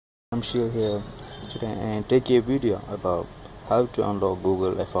I'm Shil here today and take a video about how to unlock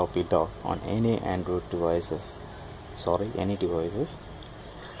Google FRP dock on any Android devices. Any devices.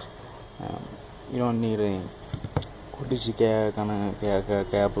 You don't need any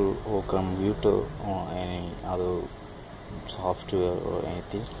cable or computer or any other software or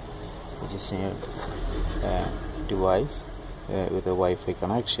anything. You just need a device with a Wi-Fi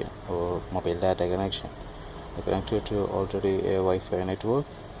connection or mobile data connection. Connected to already a Wi-Fi network.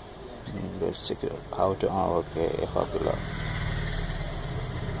 Let's check it out how to unlock a FRP lock.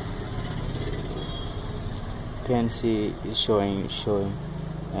 You can see it's showing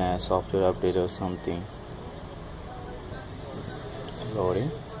software update or something.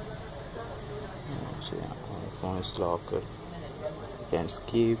 Loading. So my phone is locked. You can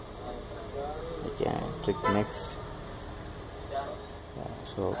skip. You can click next.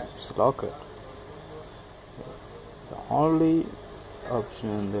 So it's locked. The only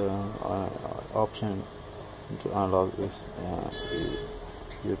option to unlock is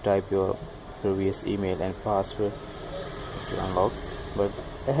you type your previous email and password to unlock. But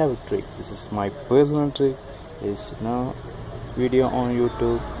I have a trick. This is my personal trick. There's no video on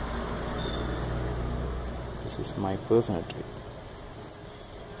YouTube. This is my personal trick.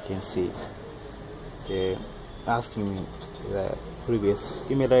 You can see they're asking me the previous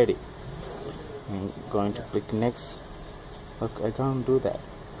email ID. I'm going to click next. Look, I can't do that.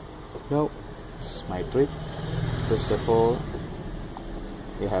 No, this is my trick. First of all,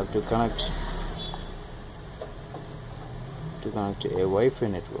 you have to connect to a Wi-Fi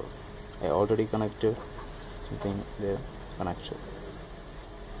network. I already connected something there, connection.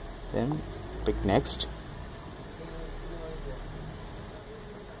 Then click next.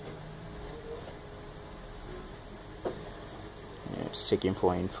 It's checking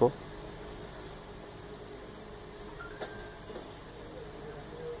for info.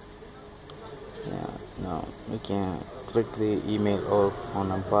 Now we can click the email or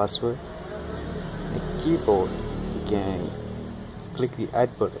phone and password. The keyboard, you can click the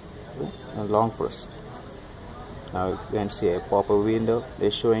add button and long press. Now you can see a pop-up window.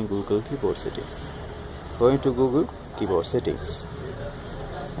 They're showing Google keyboard settings. Going to Google keyboard settings.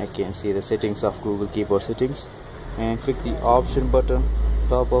 I can see the settings of Google keyboard settings and click the option button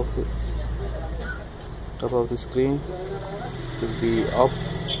top of the screen. Click the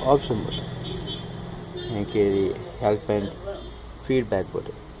option button. And the help and feedback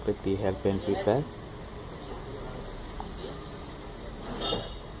button. Click the help and feedback.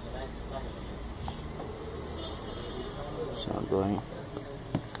 So I'm going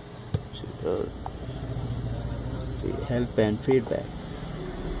to the help and feedback.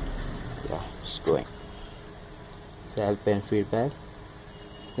 Yeah, it's going. So help and feedback.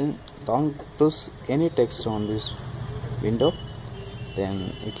 Then don't press any text on this window.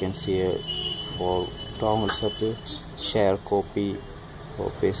 Then you can see a wall. Share, copy, or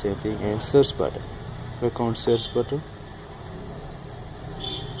paste anything, and search button. Click on search button.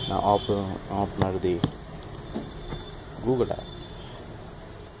 Now open the Google app.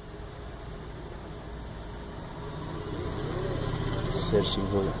 Searching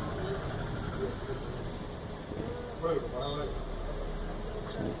Google.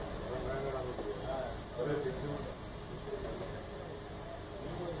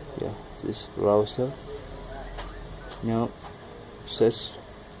 Yeah, this browser. Now search,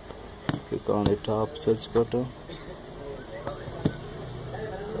 click on the top search button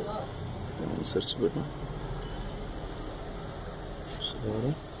and search button.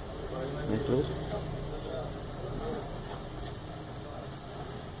 Sorry, network.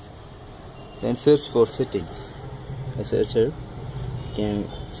 Then search for settings. A searcher, you can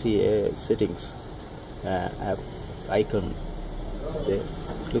see a settings app icon there.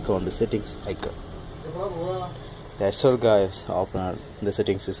 Click on the settings icon. That's all, guys. Opener, the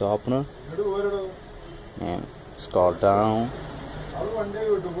settings is opener, and scroll down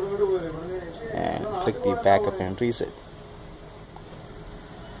and click the backup and reset,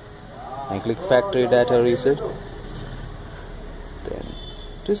 and click factory data reset. Then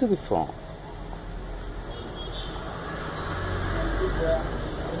reset the phone.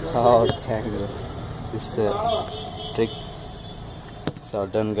 Oh, thank you. This is the trick. It's all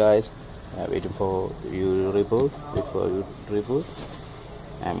done, guys. Waiting for you to reboot. Before you reboot,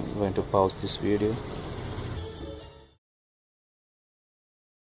 I'm going to pause this video.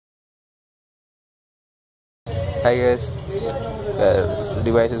 Hi guys, this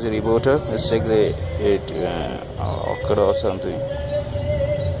device is rebooted. Let's check it occurred or something.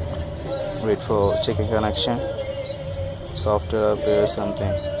 Wait for checking connection. Software update or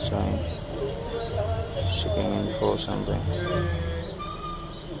something showing checking info or something.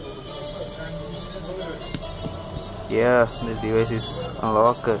 Yeah, the device is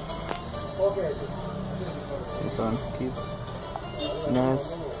unlocked. You can't skip.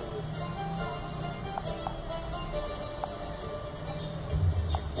 Yes.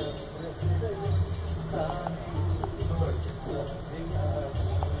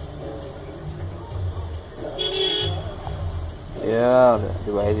 Yeah, the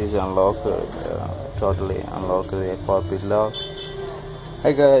device is unlocked. Totally unlocked. The FRP lock.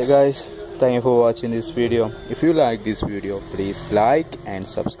 Hi guys, thank you for watching this video. If you like this video, please like and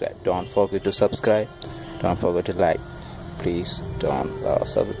subscribe. Don't forget to subscribe. Don't forget to like. Please don't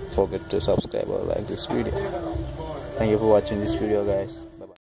forget to subscribe or like this video. Thank you for watching this video, guys.